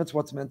from Hashem, it's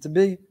what's meant to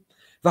be.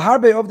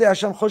 V'harbe ovdei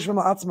Hashem choshvim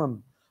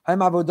la'atzmam, haim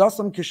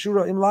avodasam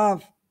keshura im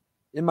lav,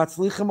 im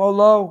matzlichim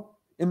olo,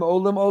 im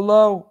olim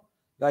olo,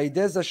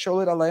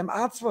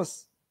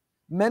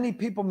 many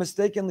people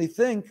mistakenly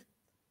think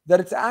that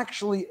it's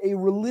actually a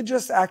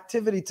religious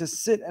activity to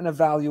sit and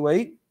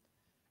evaluate,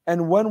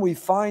 and when we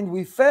find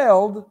we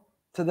failed,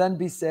 to then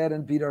be sad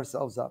and beat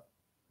ourselves up.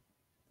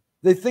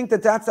 They think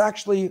that that's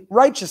actually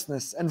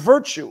righteousness and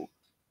virtue,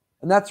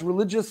 and that's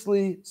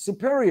religiously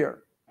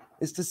superior,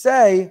 is to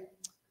say,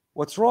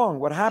 what's wrong?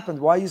 What happened?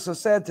 Why are you so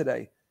sad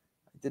today?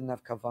 I didn't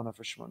have kavanah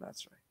for Shemona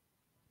Esrei.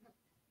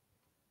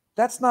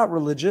 That's not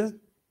religious.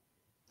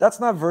 That's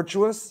not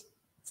virtuous.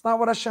 It's not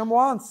what Hashem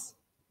wants.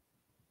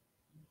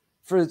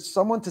 For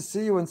someone to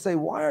see you and say,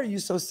 why are you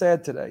so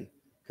sad today?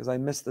 Because I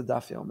missed the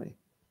Daf Yomi.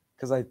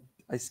 Because I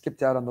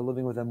skipped out on the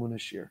Living with Emunah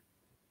shir.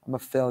 I'm a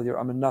failure.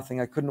 I'm a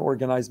nothing. I couldn't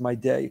organize my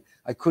day.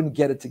 I couldn't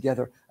get it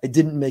together. I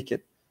didn't make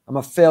it. I'm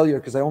a failure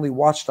because I only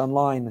watched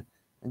online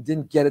and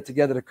didn't get it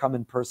together to come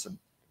in person.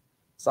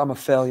 So I'm a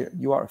failure.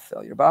 You are a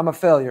failure, but I'm a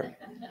failure.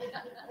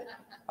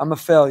 I'm a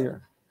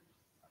failure.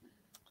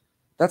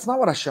 That's not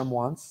what Hashem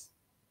wants.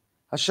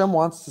 Hashem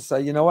wants to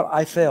say, you know what,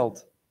 I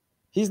failed.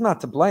 He's not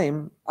to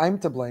blame. I'm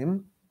to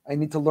blame. I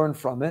need to learn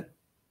from it.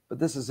 But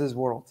this is his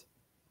world.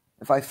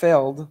 If I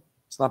failed,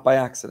 it's not by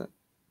accident.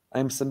 I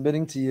am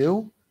submitting to you.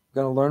 I'm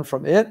going to learn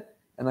from it,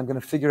 and I'm going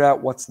to figure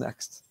out what's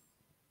next.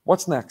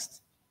 What's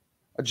next?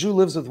 A Jew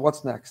lives with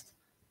what's next.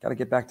 Got to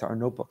get back to our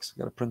notebooks.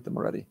 Got to print them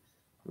already.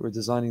 We were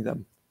designing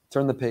them.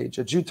 Turn the page.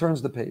 A Jew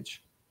turns the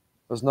page.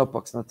 Those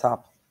notebooks on the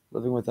top.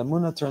 Living with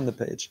Emunah, turn the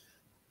page.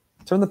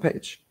 Turn the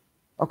page.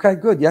 Okay,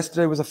 good.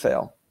 Yesterday was a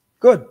fail.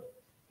 Good.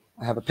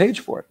 I have a page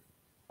for it.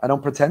 I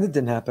don't pretend it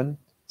didn't happen.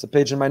 It's a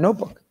page in my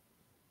notebook.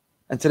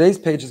 And today's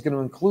page is going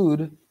to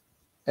include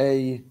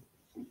a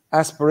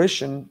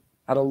aspiration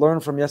how to learn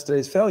from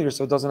yesterday's failure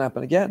so it doesn't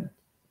happen again.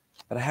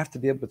 But I have to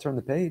be able to turn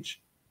the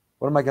page.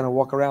 What am I going to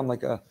walk around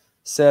like a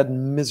sad,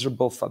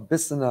 miserable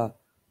fabisana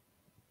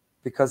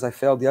because I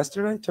failed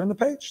yesterday? Turn the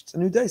page. It's a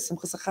new day.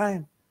 Simchas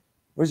HaChaim.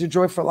 Where's your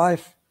joy for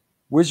life?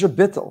 Where's your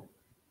bittul?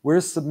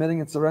 Where's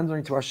submitting and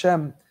surrendering to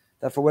Hashem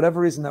that for whatever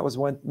reason that was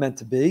meant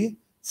to be?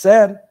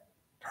 Sad. It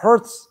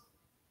hurts.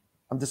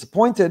 I'm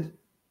disappointed.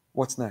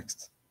 What's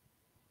next?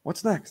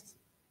 What's next?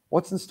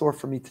 What's in store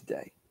for me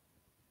today?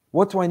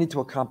 What do I need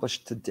to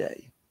accomplish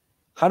today?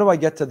 How do I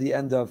get to the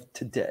end of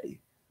today?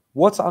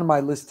 What's on my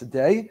list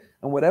today?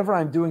 And whatever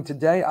I'm doing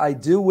today, I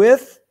do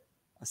with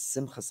a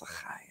simchas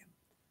achayim.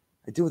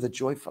 I do with a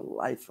joyful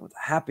life and with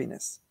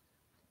happiness.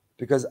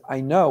 Because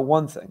I know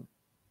one thing.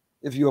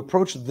 If you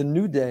approach the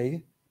new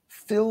day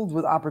filled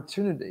with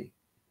opportunity,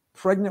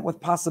 pregnant with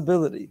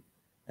possibility,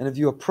 and if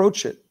you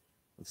approach it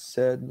with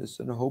sadness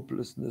and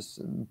hopelessness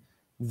and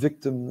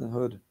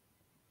victimhood,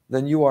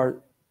 then you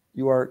are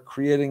you are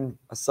creating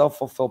a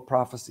self-fulfilled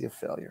prophecy of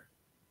failure.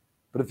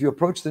 But if you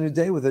approach the new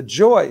day with a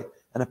joy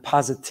and a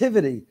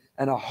positivity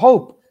and a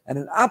hope and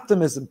an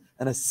optimism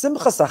and a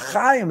simchas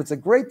achayim, it's a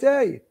great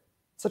day.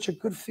 It's such a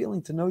good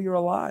feeling to know you're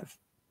alive.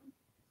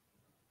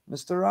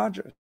 Mr.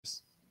 Rogers,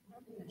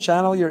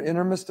 channel your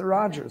inner Mr.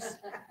 Rogers.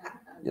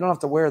 You don't have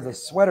to wear the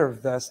sweater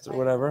vest or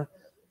whatever.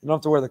 You don't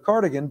have to wear the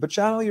cardigan, but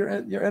channel your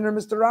inner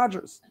Mr.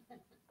 Rogers.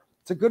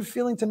 It's a good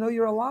feeling to know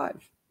you're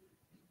alive.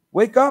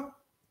 Wake up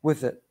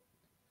with it.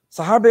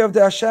 Saharbe of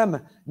the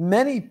Hashem.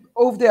 Many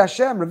of the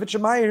Hashem, Rabbi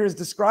Yitzchak here is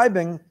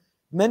describing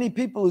many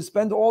people who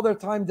spend all their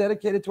time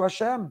dedicated to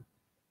Hashem.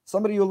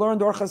 Somebody who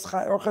learned Orchas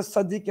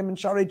Tzadikim and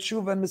Sharei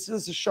Tshuva and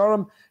Mesilas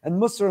Yesharim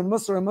and Musar and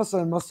Musar and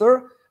Musar and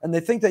Musar, and they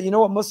think that you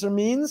know what Musar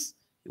means?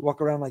 You walk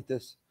around like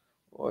this.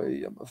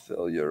 Oy, I'm a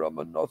failure, I'm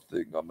a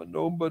nothing, I'm a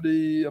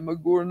nobody, I'm a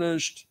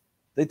gurnished.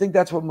 They think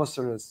that's what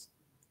Musar is.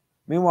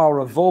 Meanwhile,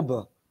 Rav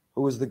Wolbe,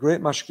 who was the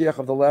great mashkiach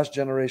of the last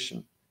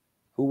generation,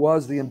 who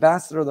was the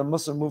ambassador of the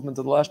Musar movement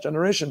of the last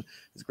generation,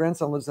 his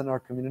grandson lives in our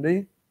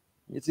community.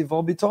 Yitzi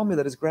Volbe told me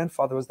that his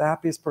grandfather was the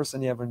happiest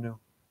person he ever knew.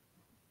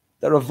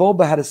 That Rav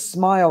Wolbe had a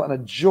smile and a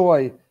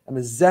joy and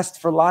a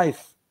zest for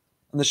life.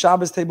 And the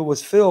Shabbos table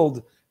was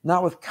filled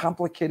not with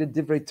complicated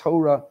divrei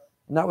Torah,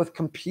 not with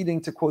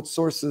competing to quote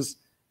sources.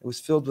 It was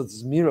filled with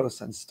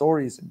zmiros and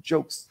stories and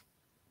jokes.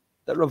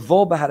 That Rav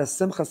Wolbe had a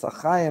simchas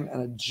achayim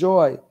and a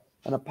joy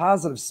and a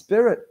positive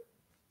spirit.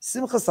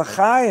 Simchas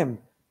achayim,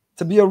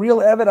 to be a real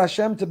Eved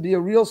Hashem, to be a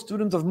real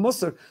student of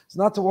Musar, is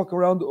not to walk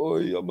around, oh,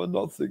 I'm a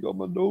nothing,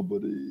 I'm a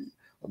nobody,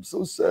 I'm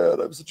so sad,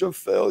 I'm such a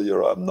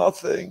failure, I'm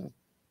nothing.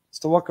 It's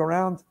to walk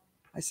around,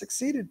 I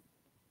succeeded.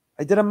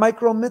 I did a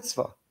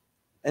MicroMitzvah.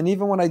 And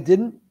even when I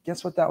didn't,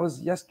 guess what that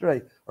was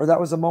yesterday, or that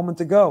was a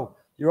moment ago.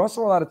 You're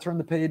also allowed to turn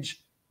the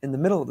page in the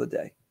middle of the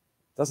day.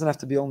 It doesn't have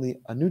to be only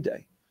a new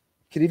day.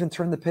 You could even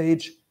turn the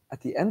page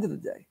at the end of the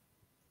day.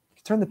 You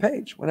can turn the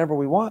page whenever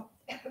we want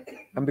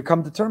and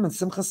become determined.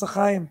 Simchas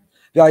achayim.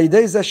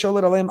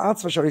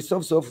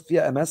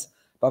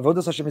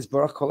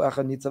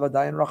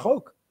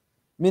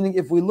 Meaning,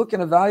 if we look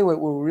and evaluate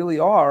where we really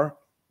are,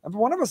 every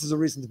one of us is a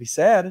reason to be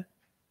sad.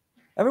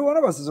 Every one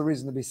of us is a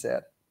reason to be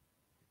sad.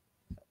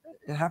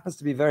 It happens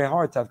to be very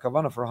hard to have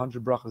kavanah for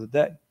 100 brachas a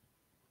day. It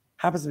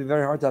happens to be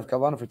very hard to have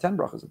kavanah for 10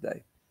 brachas a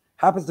day. It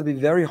happens to be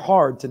very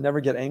hard to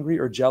never get angry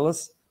or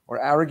jealous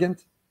or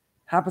arrogant. It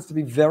happens to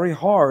be very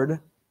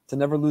hard to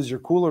never lose your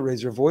cool or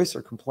raise your voice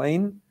or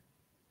complain.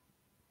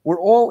 We're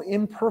all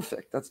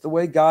imperfect. That's the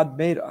way God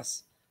made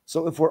us.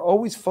 So if we're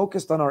always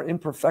focused on our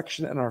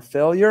imperfection and our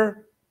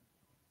failure,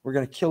 we're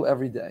going to kill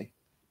every day.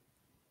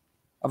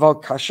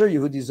 Aval kasher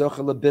Yehudi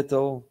zocheh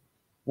lebittel.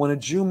 When a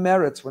Jew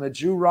merits, when a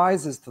Jew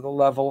rises to the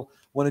level,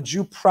 when a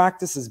Jew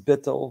practices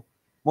bittel,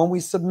 when we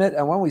submit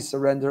and when we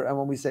surrender and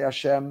when we say,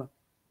 Hashem,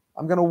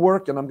 I'm going to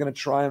work and I'm going to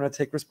try, I'm going to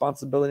take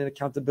responsibility and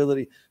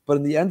accountability. But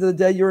in the end of the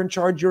day, you're in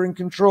charge, you're in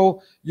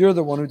control. You're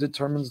the one who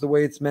determines the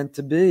way it's meant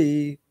to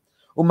be.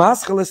 And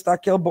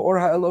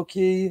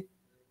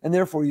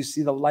therefore you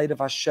see the light of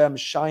Hashem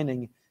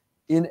shining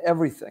in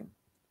everything.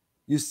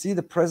 You see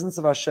the presence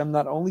of Hashem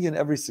not only in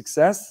every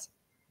success,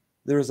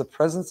 there is a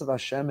presence of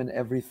Hashem in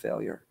every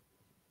failure.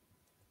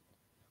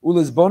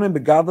 Hashem,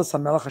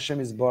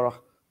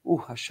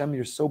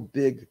 you're so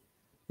big,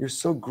 you're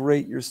so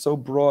great, you're so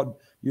broad,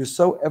 you're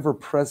so ever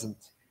present.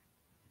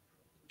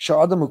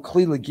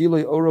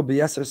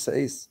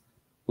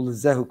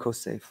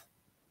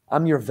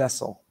 I'm your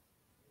vessel.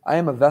 I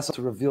am a vessel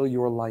to reveal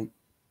your light.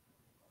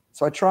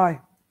 So I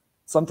try.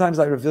 Sometimes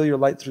I reveal your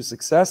light through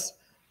success,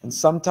 and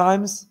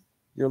sometimes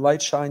your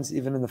light shines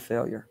even in the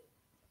failure.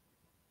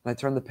 And I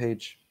turn the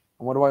page.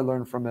 And what do I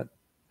learn from it?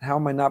 How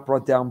am I not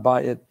brought down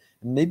by it?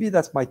 And maybe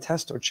that's my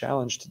test or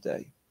challenge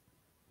today.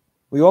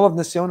 We all have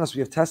nisyonos. We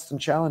have tests and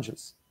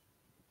challenges.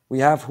 We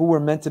have who we're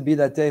meant to be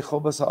that day.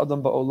 Chobas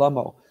ha'adam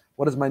ba'olamo.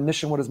 What is my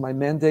mission? What is my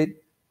mandate?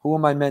 Who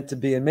am I meant to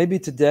be? And maybe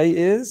today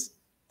is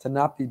to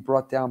not be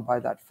brought down by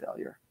that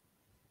failure.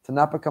 To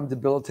not become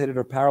debilitated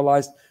or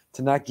paralyzed,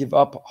 to not give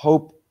up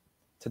hope,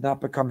 to not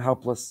become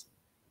helpless.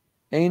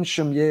 Ein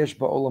shum yesh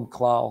ba'olam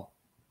klal.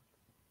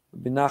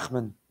 Rabbi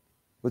Nachman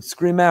would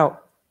scream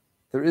out,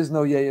 there is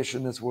no yesh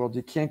in this world.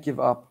 You can't give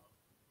up.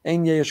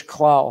 Ein yesh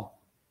klal.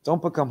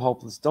 Don't become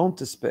hopeless. Don't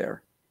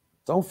despair.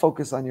 Don't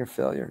focus on your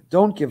failure.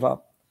 Don't give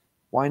up.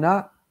 Why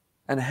not?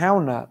 And how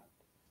not?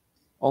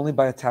 Only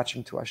by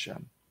attaching to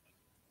Hashem.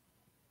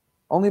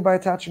 Only by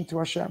attaching to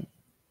Hashem.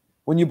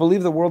 When you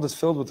believe the world is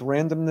filled with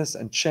randomness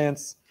and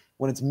chance,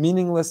 when it's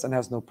meaningless and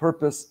has no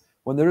purpose,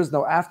 when there is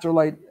no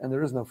afterlife and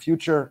there is no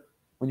future,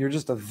 when you're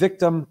just a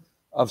victim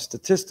of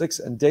statistics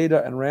and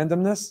data and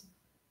randomness,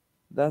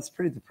 that's a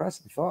pretty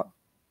depressing thought.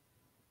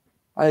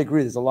 I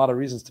agree, there's a lot of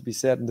reasons to be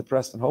sad and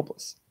depressed and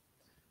hopeless.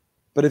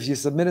 But if you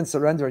submit and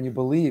surrender and you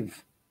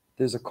believe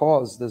there's a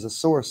cause, there's a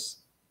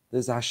source,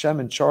 there's a Hashem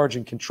in charge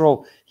and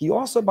control. He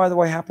also, by the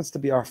way, happens to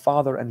be our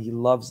Father, and He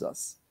loves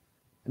us.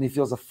 And He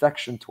feels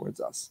affection towards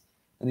us.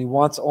 And He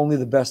wants only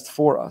the best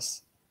for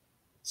us.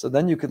 So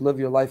then you could live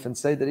your life and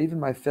say that even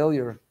my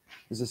failure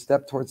is a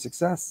step towards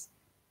success.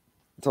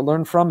 To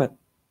learn from it.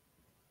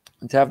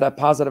 and to have that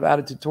positive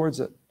attitude towards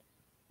it.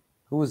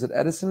 Who was it?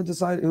 Edison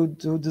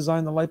who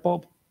designed the light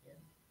bulb?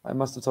 I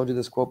must have told you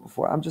this quote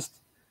before.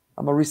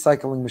 I'm a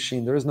recycling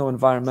machine. There is no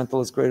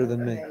environmentalist greater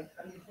than me.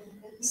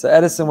 So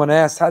Edison, when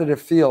asked, how did it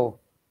feel?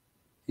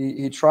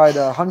 He tried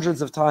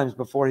hundreds of times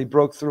before he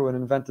broke through and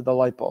invented the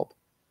light bulb.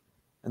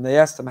 And they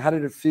asked him, how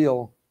did it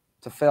feel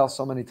to fail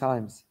so many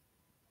times?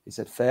 He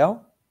said,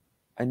 fail?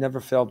 I never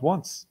failed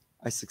once.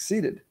 I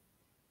succeeded.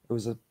 It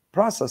was a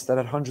process that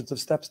had hundreds of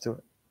steps to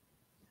it.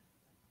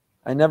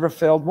 I never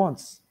failed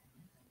once.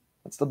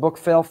 That's the book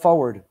Fail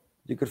Forward.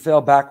 You could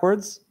fail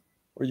backwards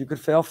or you could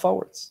fail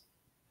forwards.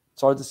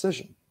 It's our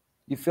decision.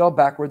 You fail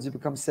backwards, you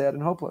become sad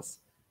and hopeless.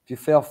 If you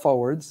fail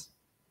forwards,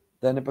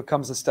 then it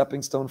becomes a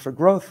stepping stone for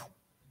growth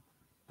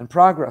and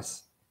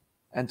progress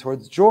and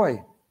towards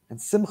joy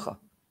and simcha.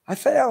 I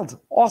failed.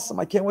 Awesome.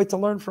 I can't wait to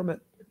learn from it.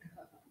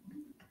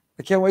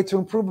 I can't wait to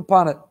improve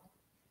upon it.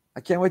 I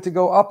can't wait to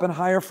go up and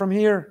higher from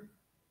here.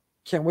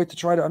 Can't wait to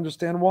try to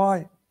understand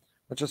why.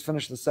 Let's just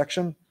finish the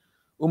section.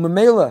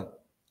 Umemela,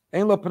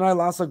 ein lo penai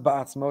lasak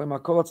ba'atzmo, im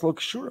hakol atzlo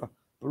kshura,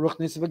 baruch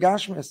nisi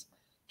v'gashmis.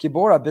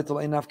 Kibora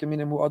bittel ein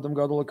nafkamina mu adam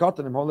gadol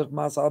l'katan, im holich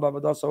mas al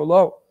ba'vadas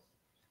olo.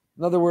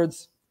 In other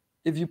words,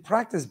 if you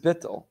practice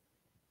bittel,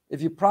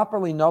 if you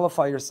properly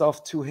nullify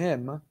yourself to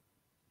him,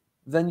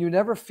 then you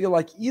never feel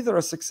like either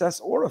a success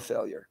or a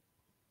failure.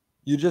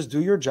 You just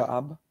do your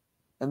job,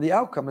 and the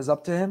outcome is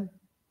up to him.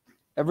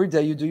 Every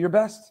day you do your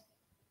best.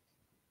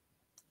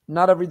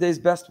 Not every day's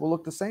best will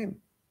look the same.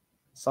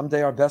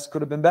 Someday our best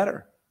could have been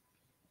better.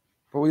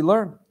 But we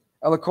learn.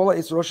 We are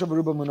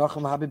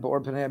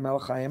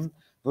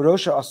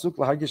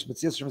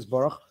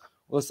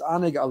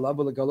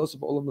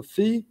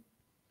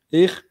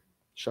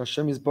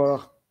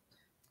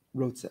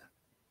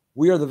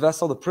the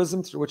vessel, the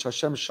prism through which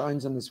Hashem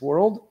shines in this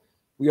world.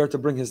 We are to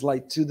bring his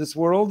light to this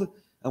world,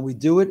 and we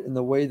do it in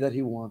the way that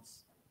he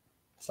wants.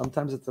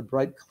 Sometimes it's a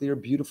bright, clear,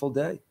 beautiful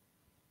day,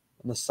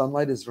 and the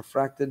sunlight is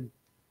refracted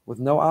with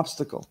no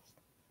obstacle.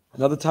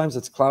 And other times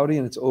it's cloudy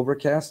and it's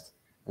overcast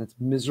and it's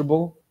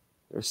miserable.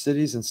 There are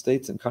cities and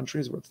states and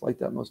countries where it's like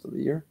that most of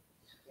the year.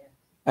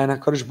 And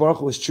HaKadosh Baruch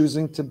Hu is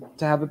choosing to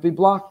have it be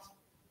blocked.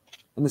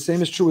 And the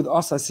same is true with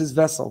us as his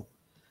vessel.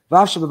 We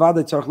have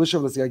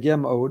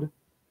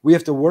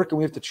to work and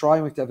we have to try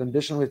and we have to have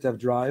ambition, we have to have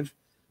drive.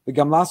 And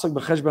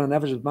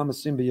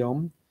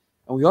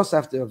we also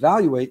have to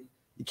evaluate.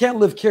 You can't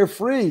live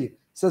carefree,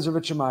 says Rabbi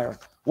Yitzchak.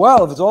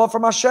 Well, if it's all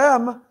from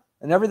Hashem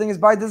and everything is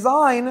by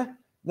design,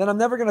 then I'm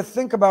never going to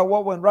think about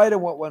what went right and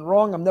what went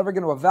wrong. I'm never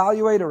going to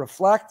evaluate or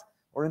reflect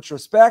or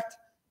introspect.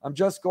 I'm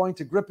just going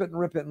to grip it and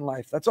rip it in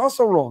life. That's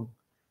also wrong.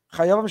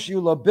 You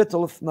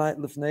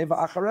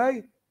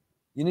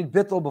need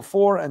bittul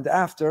before and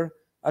after.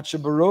 The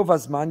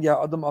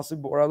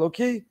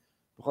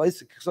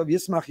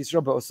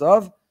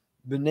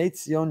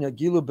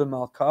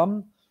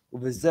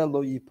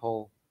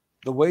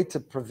way to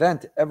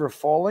prevent ever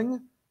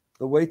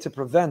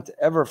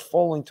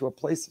falling, to a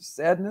place of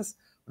sadness.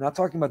 We're not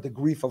talking about the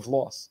grief of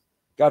loss.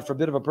 God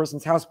forbid if a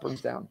person's house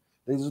burns down,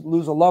 they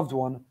lose a loved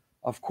one.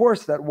 Of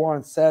course that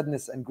warrants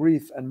sadness and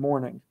grief and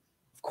mourning.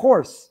 Of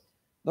course.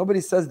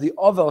 Nobody says the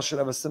Ovel should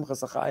have a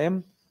Simchas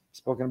Achayim.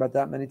 Spoken about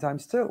that many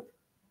times too.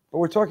 But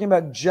we're talking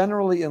about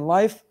generally in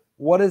life,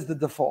 what is the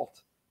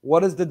default?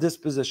 What is the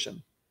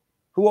disposition?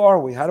 Who are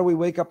we? How do we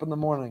wake up in the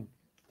morning?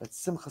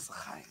 That's Simchas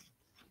Achayim.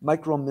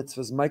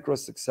 MicroMitzvahs,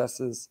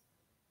 MicroSuccesses.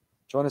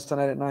 Join us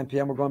tonight at 9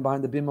 p.m. We're going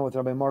behind the bima with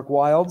Rabbi Mark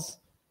Wilds,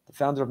 the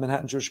founder of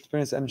Manhattan Jewish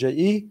Experience,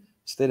 MJE,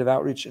 State of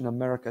Outreach in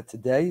America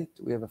Today.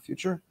 Do we have a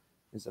future?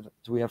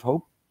 Do we have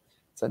hope?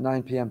 It's at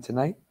 9 p.m.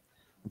 tonight.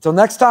 Until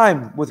next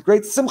time, with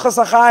great Simchas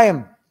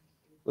Achayim,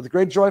 with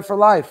great joy for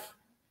life.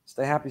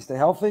 Stay happy, stay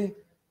healthy, and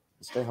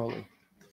stay holy.